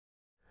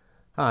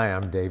Hi,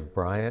 I'm Dave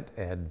Bryant,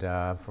 and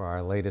for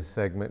our latest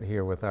segment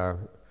here with our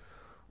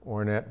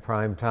Ornette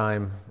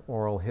Primetime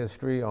Oral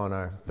History on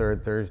our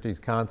Third Thursdays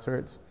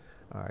concerts,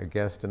 our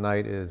guest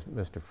tonight is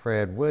Mr.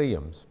 Fred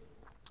Williams,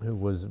 who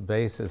was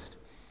bassist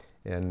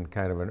in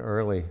kind of an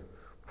early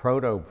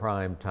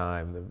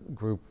proto-primetime, the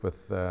group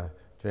with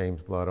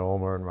James Blood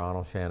Ulmer and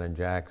Ronald Shannon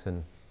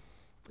Jackson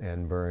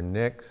and Vern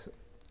Nix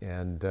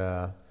and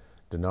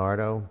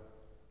DiNardo.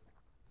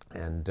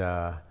 And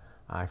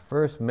I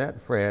first met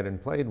Fred and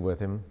played with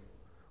him,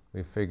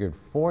 we figured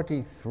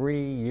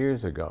 43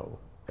 years ago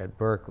at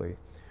Berkeley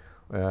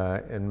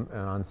in an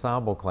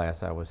ensemble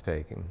class I was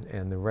taking,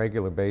 and the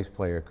regular bass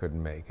player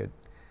couldn't make it.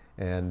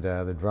 And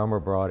the drummer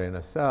brought in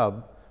a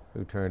sub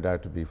who turned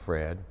out to be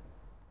Fred.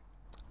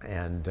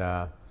 And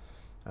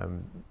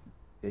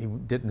he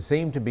didn't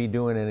seem to be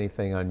doing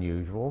anything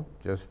unusual,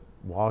 just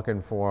walking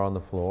four on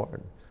the floor.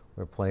 And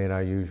we're playing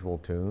our usual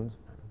tunes,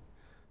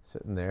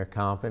 sitting there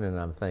comping, and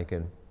I'm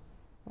thinking,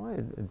 well,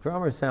 the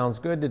drummer sounds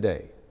good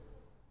today.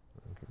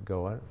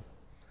 Go on.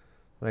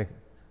 Like,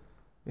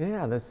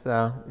 yeah, this, you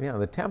know,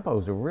 the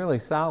tempos are really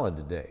solid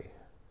today.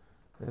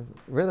 The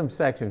rhythm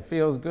section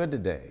feels good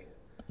today.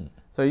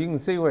 So you can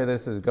see where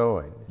this is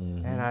going.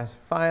 Mm-hmm. And I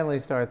finally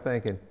start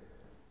thinking,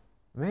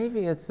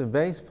 maybe it's the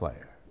bass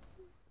player.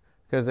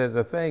 Because there's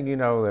a thing, you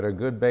know, that a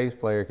good bass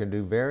player can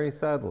do very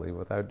subtly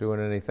without doing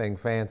anything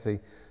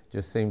fancy.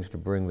 Just seems to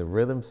bring the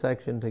rhythm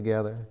section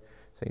together,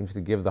 seems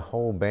to give the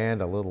whole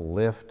band a little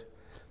lift.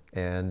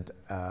 And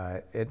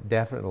it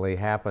definitely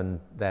happened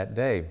that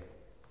day.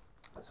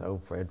 So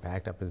Fred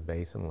packed up his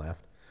bass and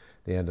left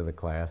at the end of the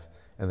class.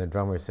 And the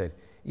drummer said,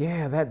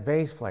 yeah, that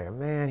bass player,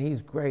 man, he's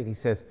great. He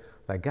says,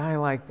 with a guy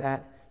like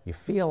that, you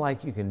feel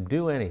like you can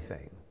do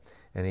anything.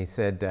 And he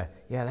said,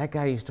 yeah, that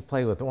guy used to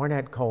play with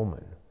Ornette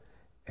Coleman.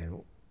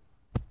 And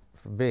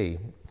for me,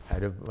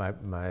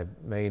 my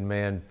main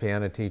man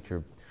piano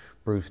teacher,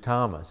 Bruce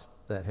Thomas,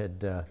 that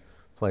had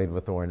played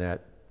with Ornette,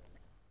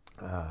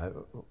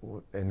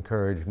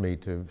 encouraged me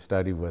to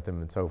study with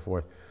him and so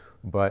forth.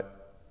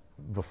 But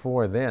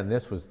before then,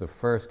 this was the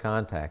first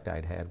contact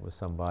I'd had with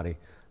somebody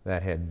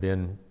that had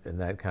been in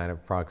that kind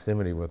of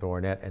proximity with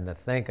Ornette. And to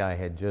think I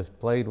had just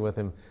played with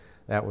him,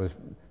 that was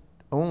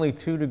only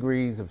 2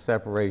 degrees of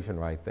separation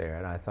right there.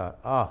 And I thought,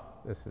 oh,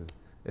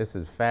 this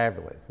is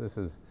fabulous. This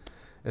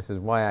is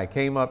why I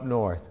came up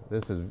north.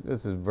 This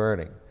is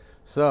burning.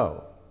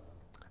 So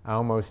I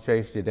almost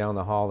chased you down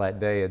the hall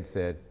that day and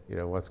said, you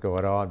know, what's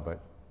going on?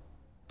 But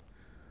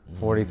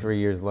 43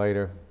 years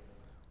later,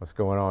 what's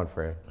going on,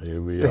 Fred?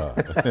 Here we are.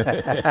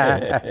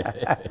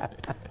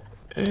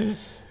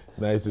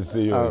 Nice to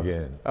see you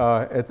again.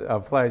 It's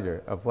a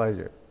pleasure, a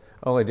pleasure.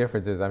 Only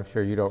difference is I'm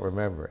sure you don't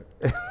remember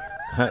it.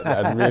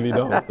 I really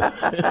don't.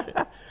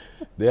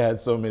 They had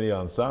so many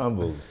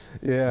ensembles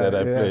that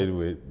I played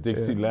with.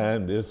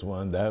 Dixieland, this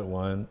one, that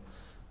one.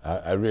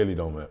 I really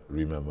don't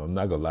remember. I'm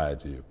not going to lie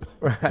to you.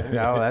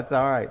 No, that's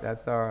all right.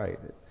 That's all right.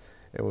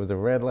 It was a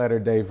red letter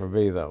day for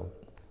me, though.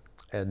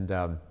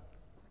 And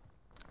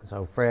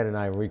so Fred and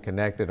I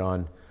reconnected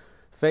on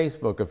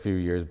Facebook a few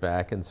years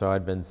back, and so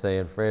I'd been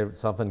saying, Fred,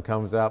 something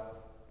comes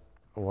up,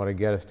 I want to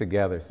get us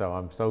together. So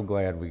I'm so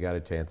glad we got a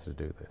chance to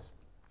do this.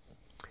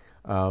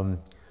 I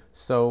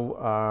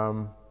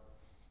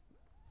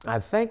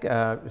think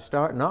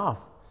starting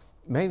off,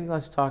 maybe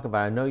let's talk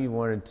about, I know you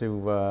wanted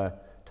to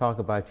talk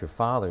about your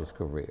father's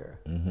career,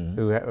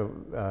 who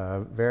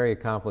a very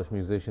accomplished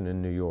musician in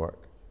New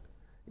York.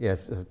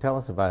 Yes, tell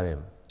us about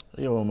him.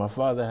 Yeah, well, my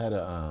father had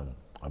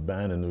a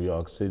band in New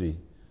York City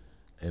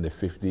in the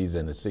 50s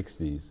and the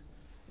 60s.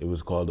 It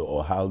was called the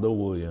Harvard-Epworth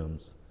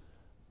Williams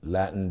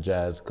Latin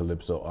Jazz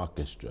Calypso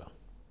Orchestra.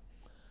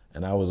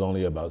 And I was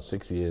only about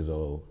 6 years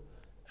old,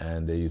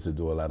 and they used to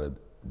do a lot of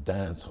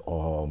dance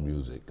hall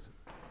music.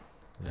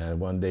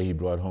 And one day he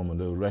brought home a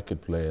little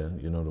record player,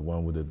 you know, the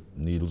one with the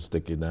needle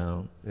sticking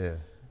down. Yeah.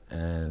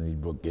 And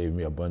he gave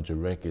me a bunch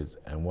of records,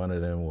 and one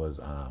of them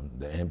was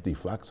The Empty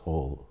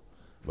Foxhole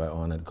by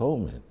Ornette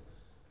Coleman.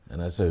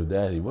 And I said,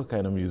 Daddy, what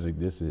kind of music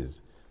this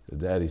is? So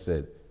Daddy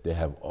said, they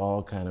have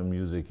all kind of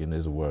music in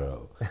this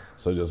world,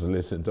 so just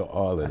listen to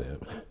all of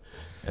them.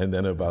 And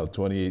then about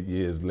 28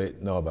 years later,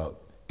 no, about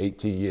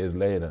 18 years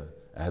later,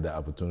 I had the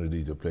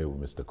opportunity to play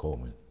with Mr.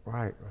 Coleman.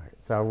 Right, right.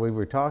 So we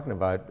were talking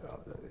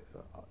about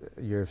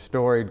your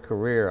storied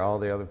career, all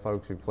the other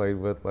folks you played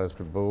with,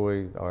 Lester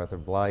Bowie, Arthur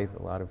Blythe,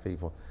 a lot of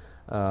people.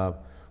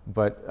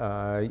 But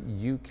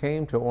you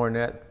came to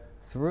Ornette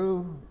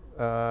through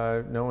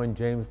knowing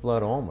James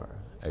Blood Ulmer.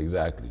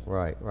 Exactly.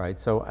 Right, right.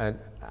 So, and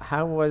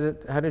how was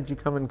it? How did you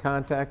come in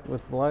contact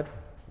with Blood?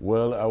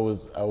 Well, I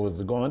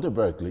was going to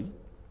Berkeley,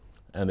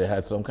 and they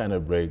had some kind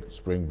of break,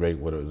 spring break,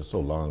 whatever. It was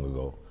so long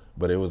ago,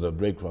 but it was a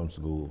break from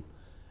school,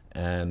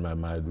 and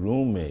my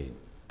roommate,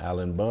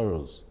 Alan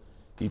Burroughs,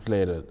 he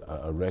played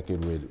a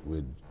record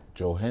with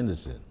Joe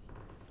Henderson,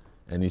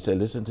 and he said,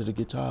 "Listen to the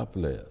guitar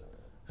player,"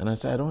 and I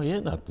said, "I don't hear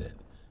nothing,"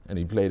 and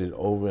he played it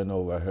over and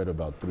over. I heard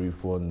about 3 or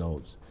 4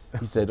 notes.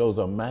 He said, "Those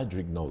are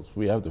magic notes.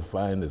 We have to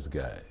find this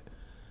guy."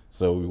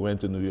 So we went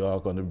to New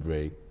York on the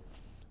break,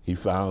 he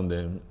found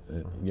him,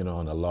 you know,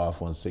 on a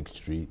loft on 6th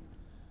Street.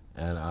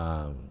 And,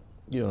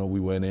 you know, we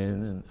went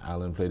in and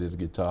Alan played his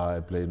guitar, I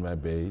played my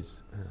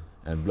bass.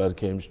 And Blood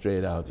came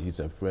straight out. He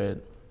said,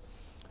 Fred,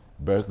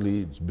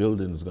 Berkeley's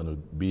building is gonna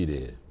be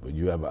there, but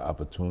you have an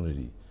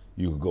opportunity.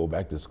 You can go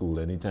back to school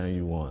anytime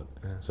you want.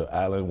 So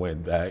Alan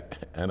went back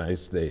and I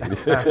stayed.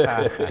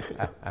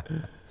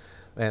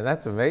 Man,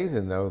 that's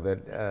amazing though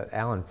that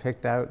Alan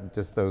picked out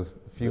just those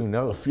few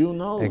notes. A few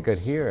notes. And could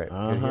hear it,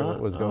 could hear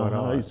what was going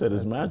on. He said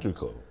it's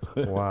magical.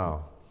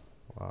 Wow,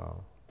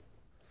 wow.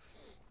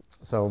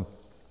 So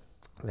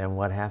then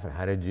what happened?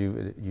 How did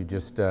you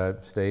just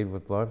stayed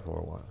with Blood for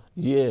a while?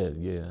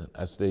 Yeah.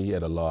 I stayed, he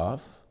had a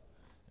loft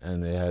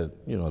and they had,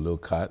 you know, a little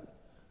cot.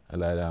 I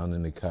lay down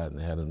in the cot and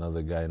they had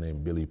another guy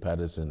named Billy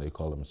Patterson, they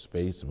call him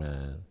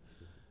Spaceman.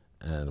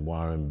 And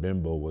Warren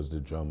Bimbo was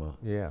the drummer.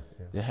 Yeah.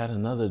 They had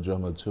another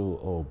drummer too.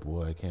 Oh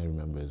boy, I can't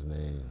remember his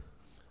name.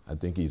 I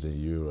think he's in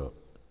Europe.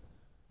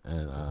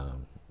 And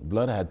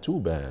Blood had 2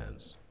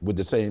 bands with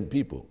the same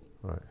people.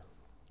 Right.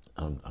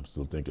 I'm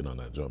still thinking on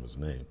that drummer's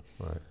name.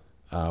 Right.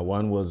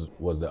 One was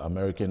the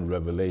American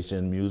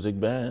Revelation Music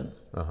Band.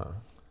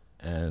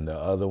 And the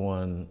other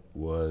one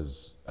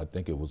was, I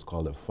think it was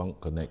called a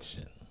Funk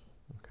Connection.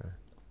 Okay.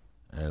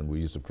 And we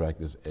used to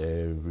practice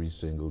every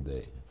single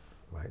day.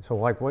 Right. So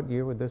like what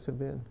year would this have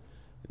been?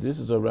 This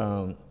is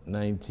around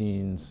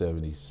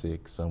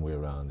 1976, somewhere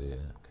around there.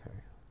 Okay.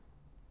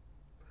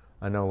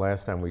 I know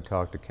last time we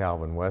talked to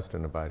Calvin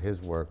Weston about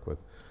his work with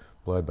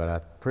Blood, but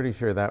I'm pretty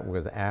sure that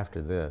was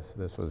after this.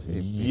 This was,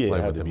 he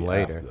played with him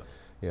later. After.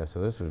 Yeah,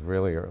 so this was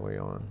really early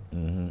on.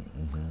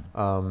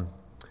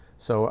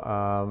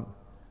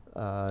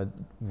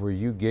 Were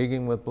you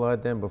gigging with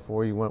Blood then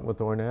before you went with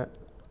Ornette?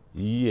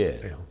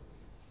 Yeah.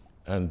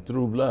 And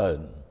through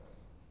Blood,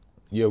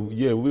 we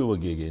were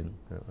gigging.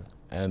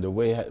 And the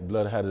way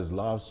Blood had his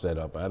loft set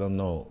up, I don't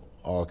know,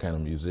 all kind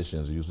of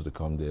musicians used to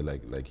come there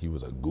like he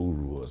was a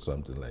guru or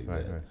something like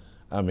that. Right.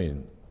 I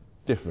mean,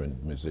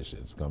 different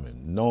musicians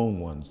coming, known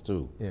ones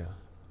too. Yeah.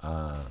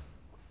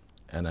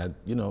 And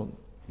you know,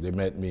 they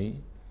met me,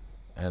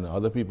 and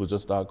other people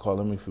just started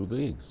calling me for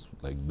gigs,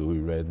 like Louis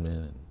Redman,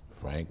 and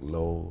Frank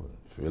Lowe,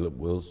 and Philip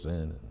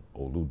Wilson, and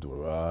Olu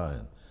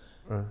Dura,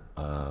 and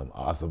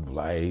Arthur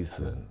Blythe,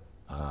 and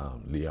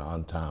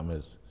Leon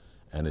Thomas.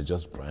 And it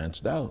just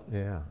branched out.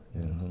 Yeah.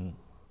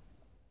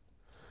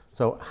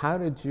 So how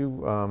did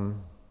you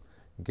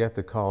get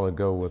the call to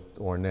go with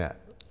Ornette?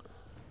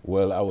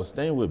 Well, I was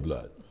staying with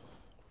Blood.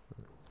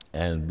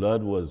 And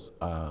Blood was,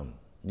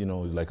 you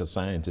know, like a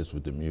scientist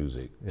with the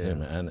music,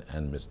 him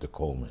and Mr.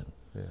 Coleman.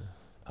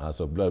 Yeah.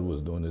 So Blood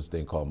was doing this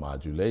thing called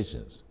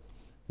modulations,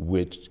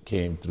 which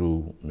came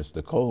through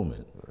Mr.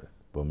 Coleman. Right.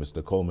 But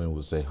Mr. Coleman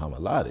would say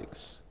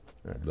harmolodics.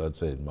 Right. Blood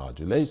said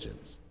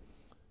modulations.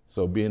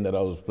 So being that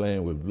I was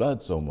playing with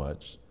Blood so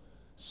much,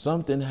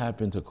 something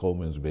happened to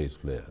Coleman's bass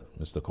player,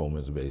 Mr.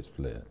 Coleman's bass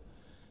player.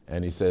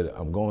 And he said,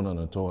 I'm going on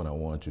a tour and I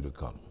want you to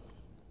come.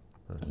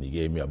 And he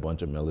gave me a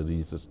bunch of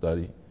melodies to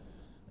study,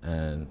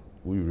 and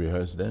we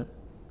rehearsed them,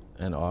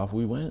 and off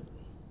we went.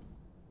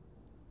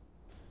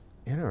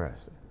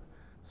 Interesting.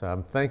 So I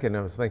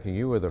was thinking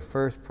you were the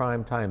first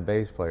primetime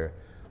bass player,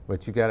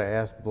 but you got to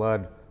ask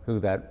Blood who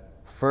that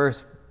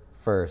first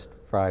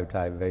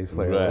primetime bass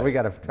player. Right. Well, we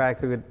got to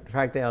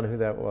track down who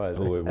that was.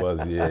 Who it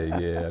was,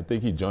 yeah. I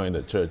think he joined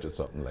a church or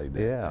something like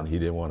that. Yeah. And he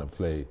didn't want to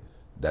play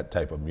that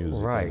type of music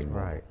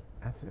anymore. Right.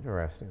 That's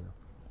interesting.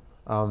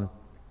 All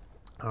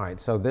right,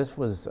 so this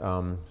was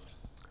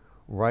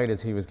right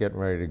as he was getting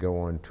ready to go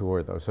on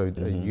tour, though. So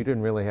you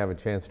didn't really have a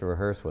chance to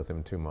rehearse with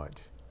him too much.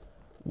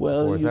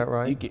 Well, is that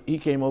right? He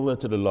came over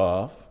to the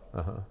loft,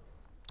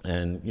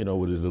 and you know,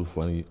 with his little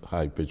funny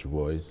high-pitched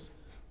voice.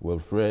 Well,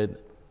 Fred,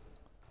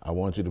 I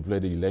want you to play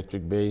the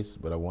electric bass,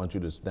 but I want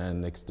you to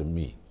stand next to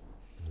me.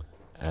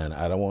 And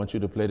I don't want you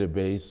to play the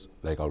bass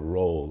like a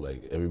roll,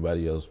 like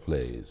everybody else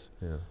plays.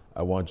 Yeah.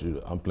 I want you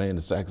to, I'm playing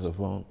the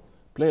saxophone,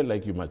 play it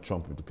like you're my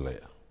trumpet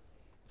player,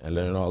 and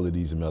learn all of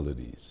these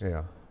melodies.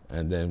 Yeah.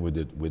 And then with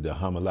the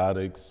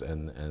harmolodics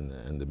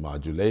and the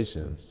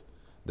modulations,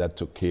 that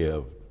took care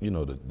of, you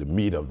know, the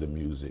meat of the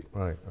music.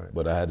 Right.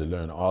 But I had to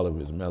learn all of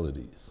his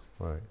melodies.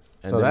 Right.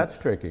 And so that's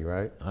tricky,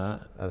 right?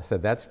 I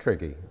said that's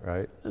tricky,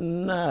 right?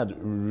 Not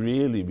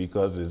really,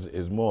 because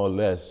it's more or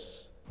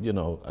less, you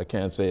know, I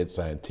can't say it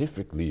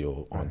scientifically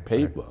or on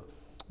paper,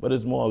 but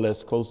it's more or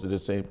less close to the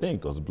same thing,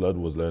 because Blood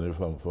was learning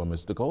from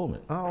Mr.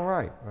 Coleman. Oh,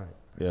 right.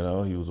 You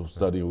know, he was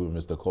studying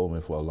with Mr.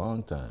 Coleman for a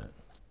long time.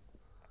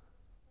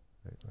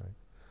 Right.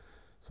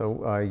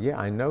 So, yeah,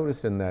 I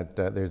noticed in that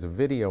there's a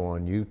video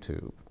on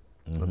YouTube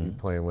of you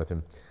playing with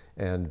him,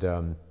 and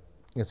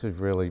this was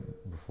really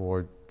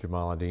before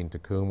Jamaaladeen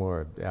Tacuma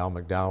or Al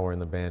McDowell were in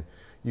the band.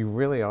 You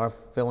really are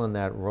filling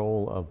that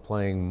role of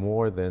playing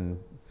more than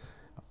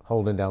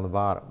holding down the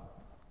bottom.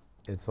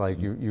 It's like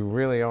you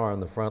really are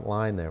on the front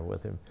line there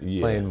with him,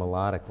 playing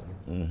melodically.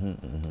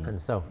 And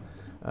so,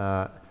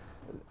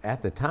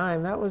 at the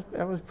time, that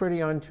was pretty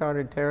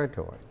uncharted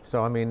territory.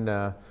 So I mean,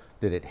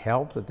 did it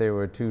help that there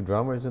were two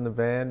drummers in the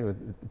band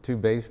with two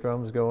bass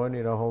drums going,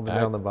 you know, holding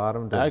down the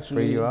bottom to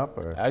free you up?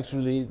 Or?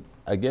 Actually,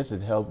 I guess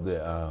it helped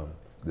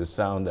the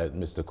sound that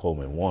Mr.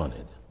 Coleman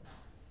wanted.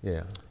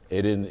 Yeah.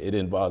 It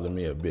didn't bother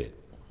me a bit,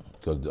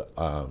 because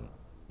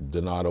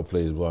Donato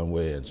plays one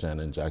way and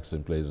Shannon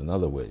Jackson plays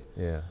another way.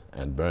 Yeah.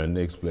 And Bern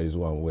Nix plays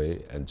one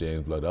way and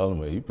James Blood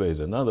Elmer, he plays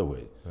another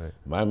way. Right.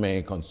 My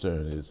main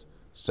concern is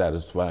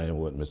satisfying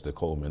what Mr.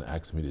 Coleman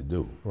asked me to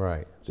do.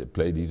 Right. To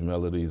play these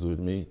melodies with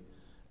me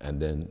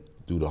and then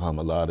do the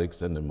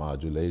harmolodics and the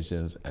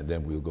modulations, and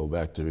then we'll go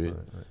back to it.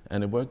 Right.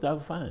 And it worked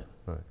out fine.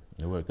 Right.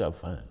 It worked out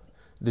fine.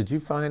 Did you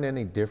find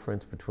any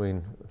difference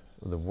between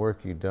the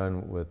work you've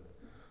done with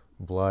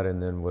Blood and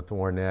then with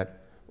Ornette?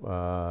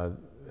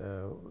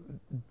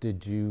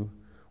 Did you,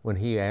 when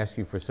he asked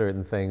you for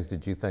certain things,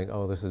 did you think,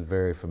 oh, this is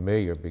very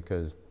familiar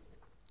because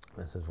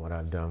this is what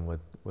I've done with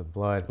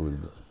Blood?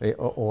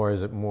 Or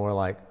is it more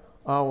like,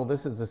 oh, well,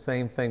 this is the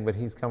same thing, but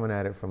he's coming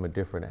at it from a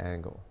different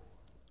angle?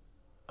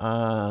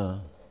 I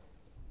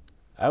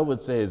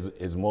would say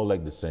it's more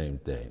like the same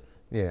thing.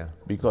 Yeah.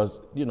 Because,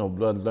 you know,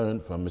 Blood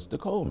learned from Mr.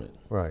 Coleman.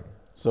 Right.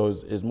 So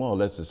it's more or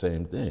less the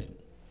same thing.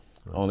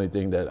 Right. Only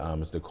thing that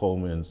Mr.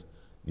 Coleman's,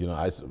 you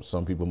know,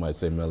 some people might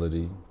say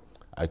melody.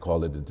 I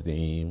call it the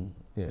theme.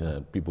 Yeah.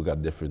 People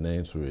got different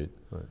names for it.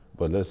 Right.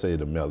 But let's say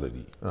the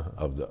melody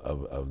of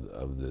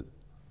the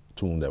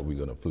tune that we're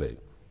gonna play.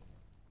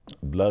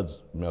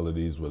 Blood's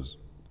melodies was,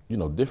 you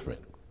know,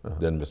 different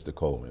than Mr.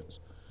 Coleman's.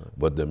 Right.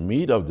 But the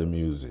meat of the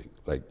music,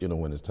 like, you know,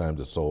 when it's time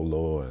to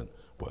solo, and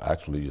well,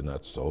 actually you're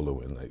not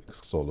soloing. Like,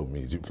 solo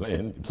means you're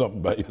playing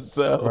something by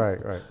yourself.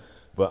 Right, right.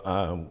 But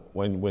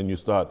when you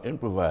start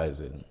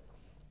improvising,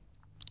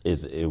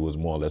 it was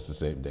more or less the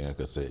same thing. I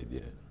could say,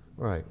 yeah.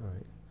 Right,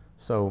 right.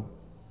 So,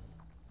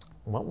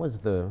 what was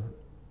the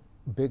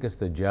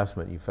biggest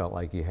adjustment you felt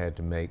like you had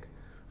to make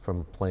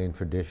from playing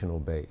traditional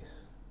bass?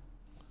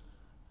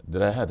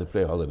 That I had to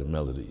play all of the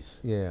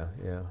melodies. Yeah,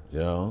 yeah. You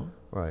know?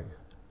 Right.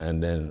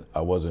 And then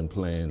I wasn't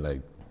playing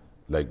like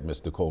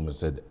Mr. Coleman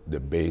said, the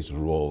bass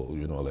roll,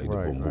 you know, like the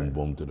boom, boom,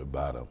 boom to the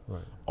bottom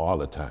all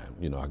the time.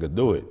 You know, I could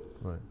do it.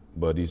 Right.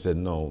 But he said,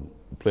 no,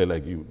 play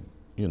like you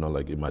know,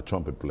 like in my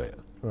trumpet player.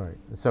 Right.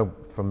 So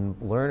from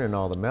learning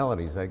all the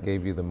melodies, that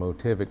gave you the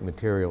motivic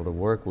material to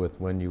work with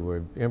when you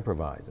were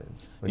improvising,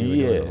 when you were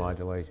doing the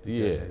modulation.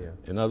 Yeah.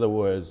 In other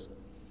words,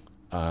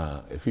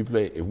 if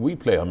we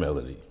play a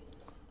melody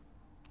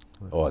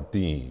or a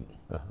theme,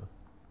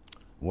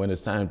 when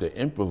it's time to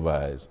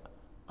improvise,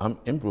 I'm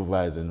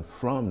improvising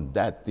from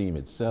that theme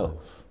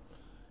itself.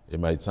 It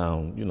might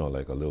sound, you know,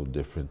 like a little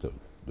different to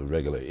the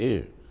regular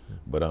ear,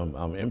 but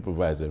I'm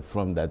improvising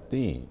from that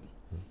theme.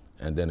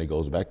 And then it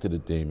goes back to the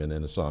theme, and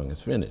then the song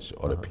is finished,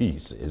 or the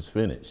piece is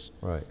finished.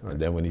 Right, right.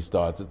 And then when he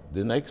starts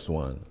the next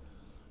one,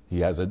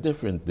 he has a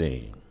different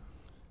theme.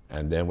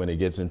 And then when it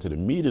gets into the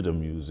meat of the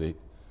music,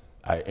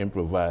 I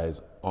improvise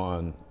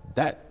on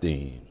that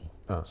theme.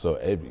 So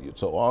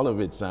all of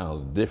it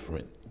sounds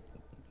different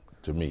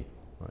to me.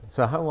 Right.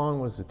 So how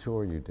long was the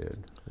tour you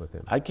did with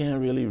him? I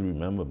can't really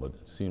remember, but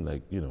it seemed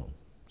like, you know,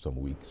 some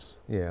weeks.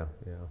 Yeah,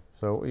 yeah.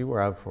 So you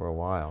were out for a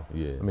while.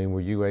 Yeah. I mean,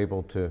 were you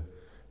able to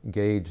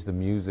gauge the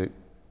music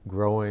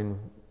growing,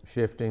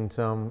 shifting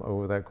some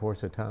over that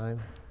course of time?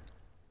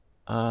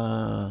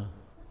 I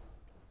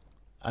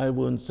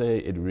wouldn't say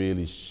it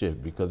really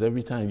shifted, because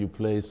every time you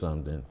play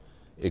something,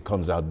 it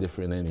comes out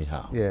different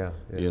anyhow. Yeah,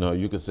 yeah. You know,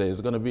 you could say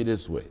it's gonna be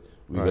this way,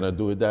 we're gonna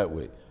do it that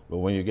way. But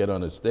when you get on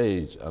the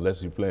stage,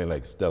 unless you're playing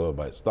like Stella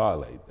by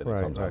Starlight, then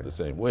it comes out the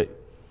same way.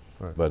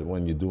 Right. But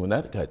when you're doing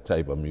that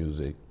type of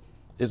music,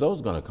 it's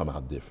always gonna come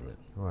out different.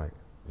 Right.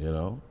 You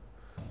know?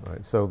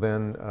 Right. So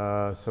then,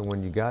 so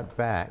when you got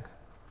back,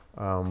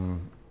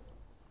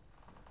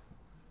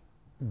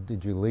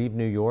 did you leave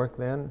New York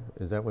then?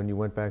 Is that when you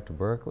went back to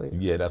Berkeley?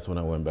 Yeah, that's when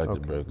I went back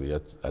to Berkeley.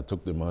 I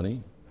took the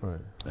money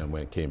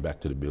and came back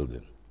to the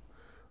building.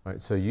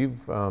 Right. So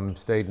you've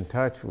stayed in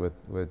touch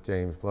with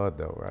James Blood,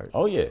 though, right?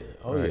 Oh yeah.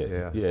 Oh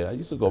yeah. Yeah. I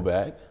used to go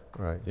back.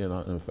 Right. You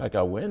know, in fact,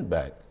 I went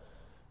back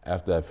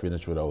after I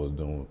finished what I was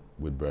doing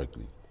with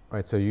Berkeley.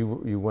 Right. So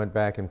you went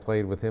back and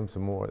played with him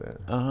some more then?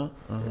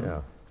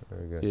 Yeah.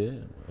 Very good.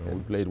 Yeah, and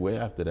we played way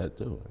after that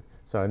too.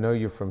 So I know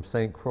you're from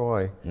St.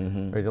 Croix,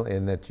 originally,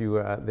 and that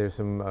you there's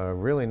some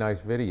really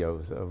nice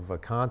videos of a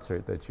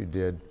concert that you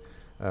did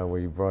where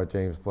you brought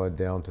James Blood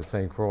down to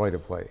St. Croix to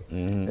play.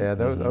 Yeah,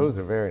 those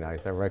are very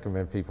nice. I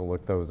recommend people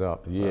look those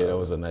up. Yeah, that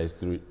was a nice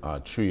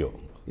trio.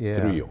 Yeah.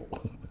 Trio.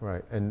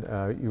 Right, and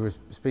you were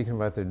speaking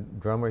about the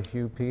drummer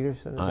Hugh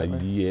Peterson.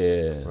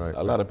 Yeah, right,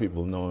 a lot of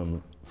people know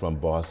him from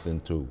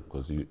Boston too,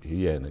 because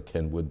he and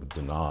Kenwood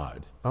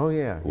Denard. Oh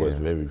yeah, was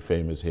very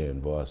famous here in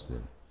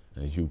Boston.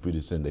 And Hugh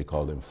Peterson, they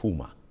called him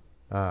Fuma.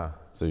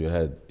 So you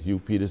had Hugh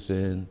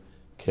Peterson,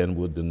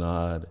 Kenwood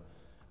Denard,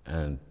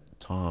 and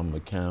Tom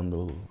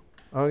McCampbell.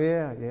 Oh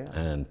yeah, yeah.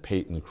 And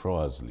Peyton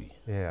Crosley.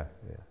 Yeah,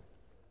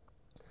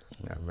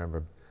 yeah. I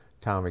remember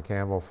Tommy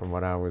Campbell from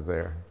when I was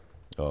there.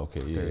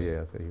 Okay, yeah.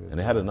 Yeah, so he was. And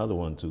they had another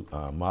one too,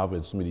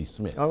 Marvin Smitty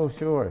Smith. Oh,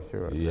 sure,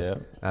 sure. Yeah.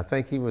 I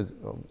think he was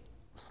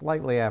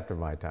slightly after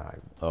my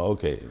time. Oh,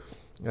 okay.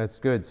 That's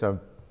good. So,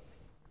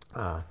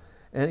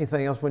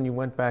 anything else when you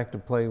went back to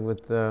play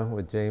with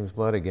James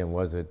Blood again?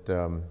 Was it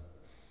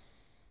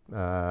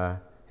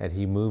had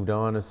he moved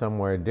on to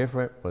somewhere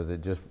different? Was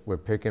it just we're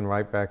picking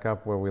right back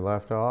up where we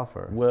left off?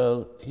 Or?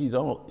 Well,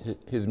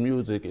 his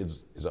music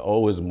is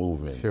always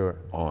moving Sure.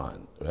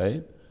 on,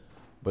 right?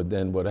 But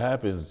then what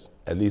happens,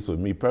 at least with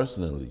me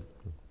personally,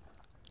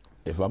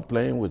 if I'm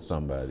playing with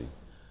somebody,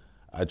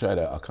 I try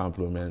to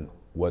complement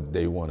what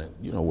they want,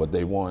 what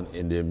they want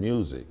in their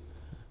music.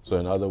 So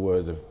in other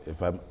words,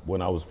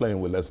 when I was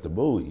playing with Lester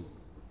Bowie,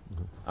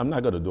 I'm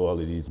not going to do all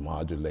of these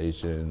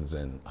modulations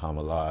and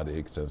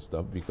harmolodics and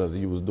stuff because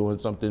he was doing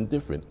something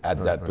different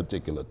at that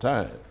particular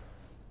time.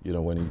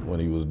 When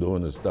he was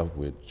doing the stuff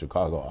with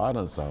Chicago Art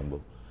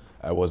Ensemble,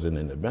 I wasn't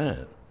in the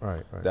band.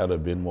 Right. That would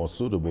have been more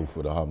suitable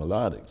for the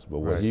harmolodics. But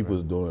what he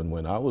was doing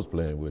when I was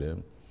playing with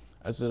him,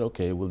 I said,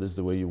 okay, well, this is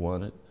the way you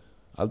want it.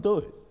 I'll do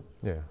it.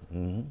 Yeah.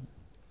 Mm-hmm.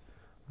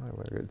 All right,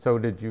 very good. So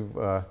did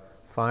you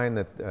find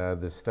that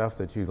the stuff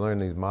that you learned,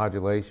 these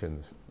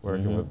modulations,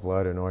 working with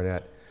Blood and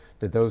Ornette,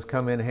 did those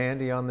come in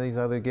handy on these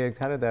other gigs?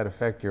 How did that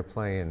affect your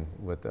playing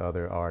with the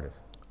other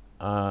artists?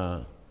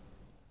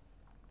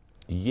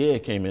 Yeah,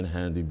 it came in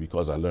handy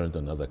because I learned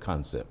another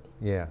concept.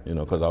 Yeah.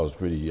 Because I was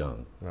pretty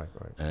young. Right.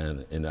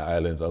 And in the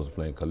islands, I was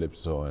playing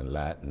calypso and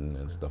Latin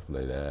and stuff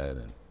like that,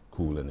 and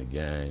Kool and the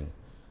Gang.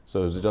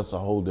 So it was just a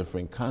whole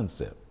different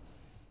concept.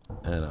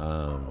 And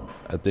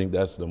I think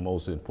that's the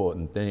most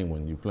important thing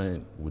when you're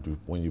playing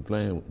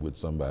with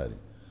somebody.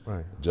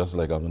 Right. Just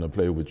like I'm going to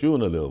play with you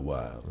in a little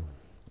while.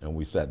 And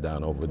we sat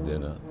down over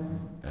dinner,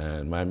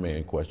 and my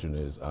main question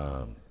is,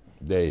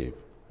 Dave,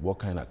 what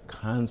kind of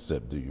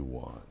concept do you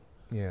want?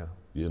 Yeah.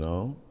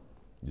 Do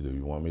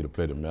you want me to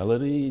play the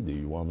melody? Do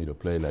you want me to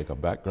play like a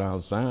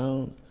background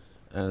sound?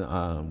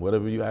 And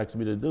whatever you ask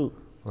me to do,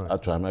 I'll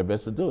try my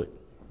best to do it.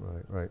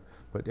 Right.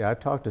 But yeah, I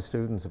talked to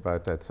students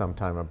about that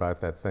sometime, about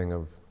that thing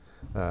of,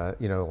 a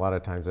lot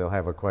of times they'll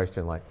have a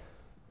question like,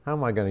 how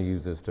am I going to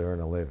use this to earn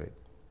a living?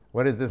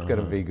 What is this going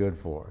to be good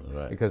for?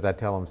 Right. Because I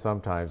tell them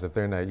sometimes, if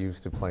they're not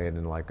used to playing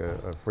in like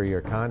a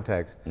freer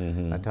context,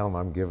 I tell them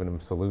I'm giving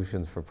them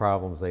solutions for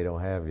problems they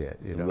don't have yet.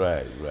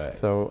 Right.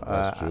 So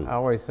That's true. I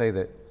always say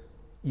that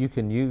you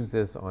can use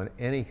this on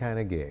any kind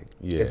of gig.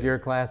 Yeah. If you're a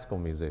classical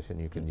musician,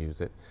 you can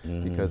use it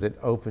because it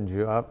opens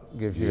you up,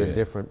 gives you a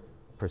different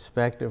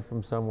perspective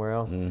from somewhere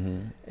else.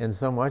 And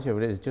so much of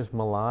it is just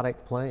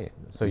melodic playing.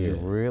 So you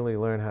really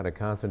learn how to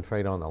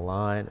concentrate on the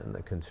line and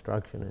the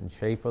construction and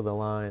shape of the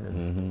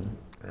line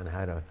and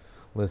how to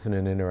listen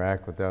and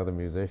interact with the other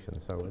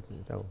musicians. So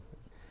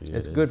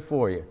it's good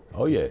for you.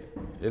 Oh yeah,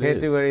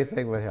 Can't do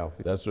anything but help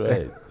you. That's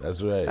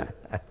right.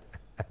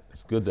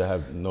 It's good to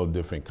have no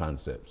different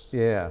concepts.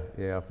 Yeah,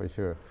 for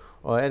sure.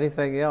 Well,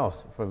 anything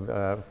else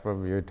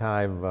from your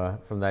time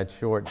from that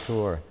short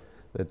tour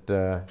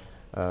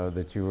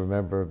that you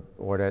remember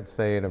Ornette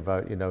saying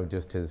about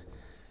just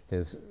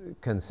his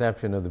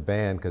conception of the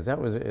band? Because that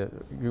was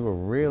you were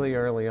really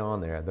early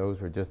on there. Those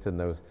were just in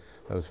those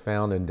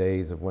founding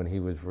days of when he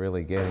was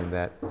really getting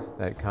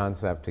that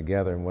concept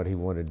together and what he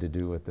wanted to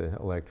do with the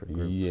electric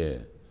group. Yeah.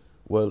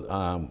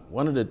 Well,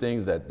 one of the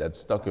things that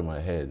stuck in my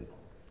head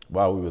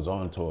while we was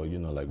on tour,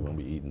 like when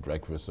we eating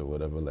breakfast or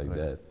whatever like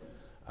that,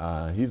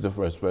 he's the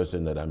first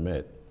person that I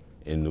met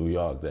in New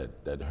York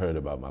that heard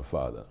about my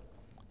father.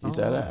 He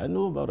said, I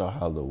knew about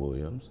Harvard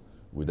Williams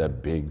with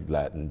that big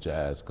Latin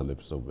jazz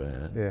calypso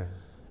band. Yeah.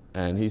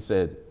 And he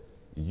said,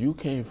 you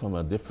came from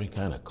a different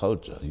kind of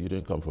culture. You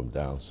didn't come from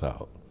down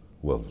south.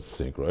 Well,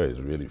 St. Croix is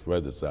really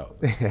further south.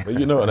 But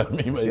you know what I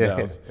mean by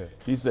down south.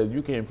 He said,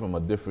 you came from a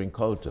different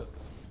culture.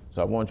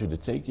 So I want you to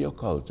take your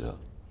culture.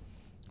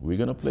 We're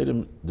going to play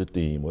the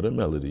theme or the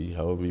melody,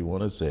 however you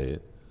want to say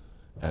it.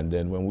 And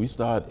then when we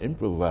start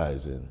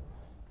improvising,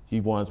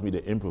 he wants me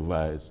to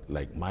improvise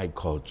like my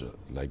culture,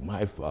 like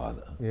my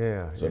father.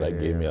 So that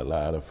gave me a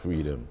lot of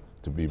freedom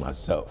to be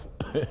myself.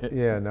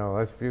 Yeah, no,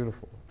 that's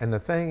beautiful. And the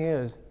thing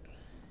is,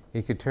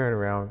 he could turn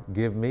around,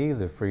 give me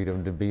the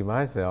freedom to be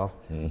myself,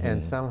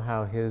 and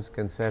somehow his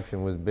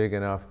conception was big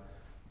enough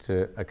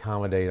to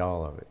accommodate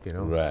all of it,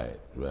 Right.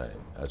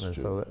 That's true.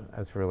 So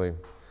that's really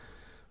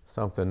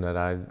something that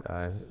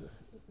I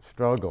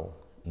struggle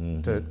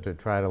to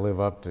try to live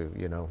up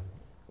to,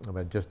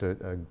 But just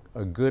a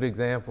good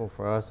example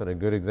for us and a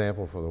good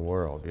example for the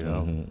world,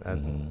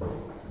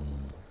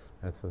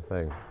 That's the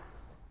thing.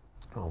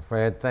 Well,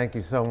 Fred, thank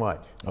you so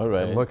much. All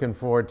right. I'm looking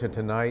forward to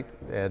tonight,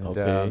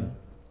 and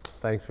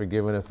thanks for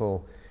giving us a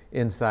little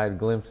inside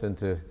glimpse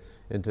into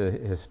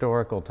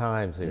historical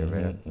times here,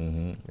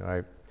 man. All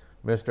right,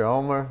 Mr.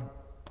 Ulmer,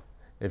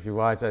 if you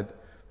watch that,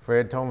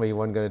 Fred told me he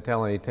wasn't going to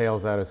tell any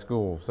tales out of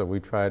school, so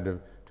we tried to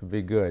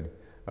be good.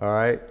 All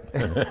right?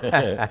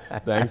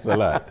 Thanks a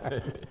lot.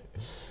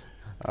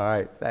 All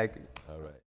right, thank you. All right.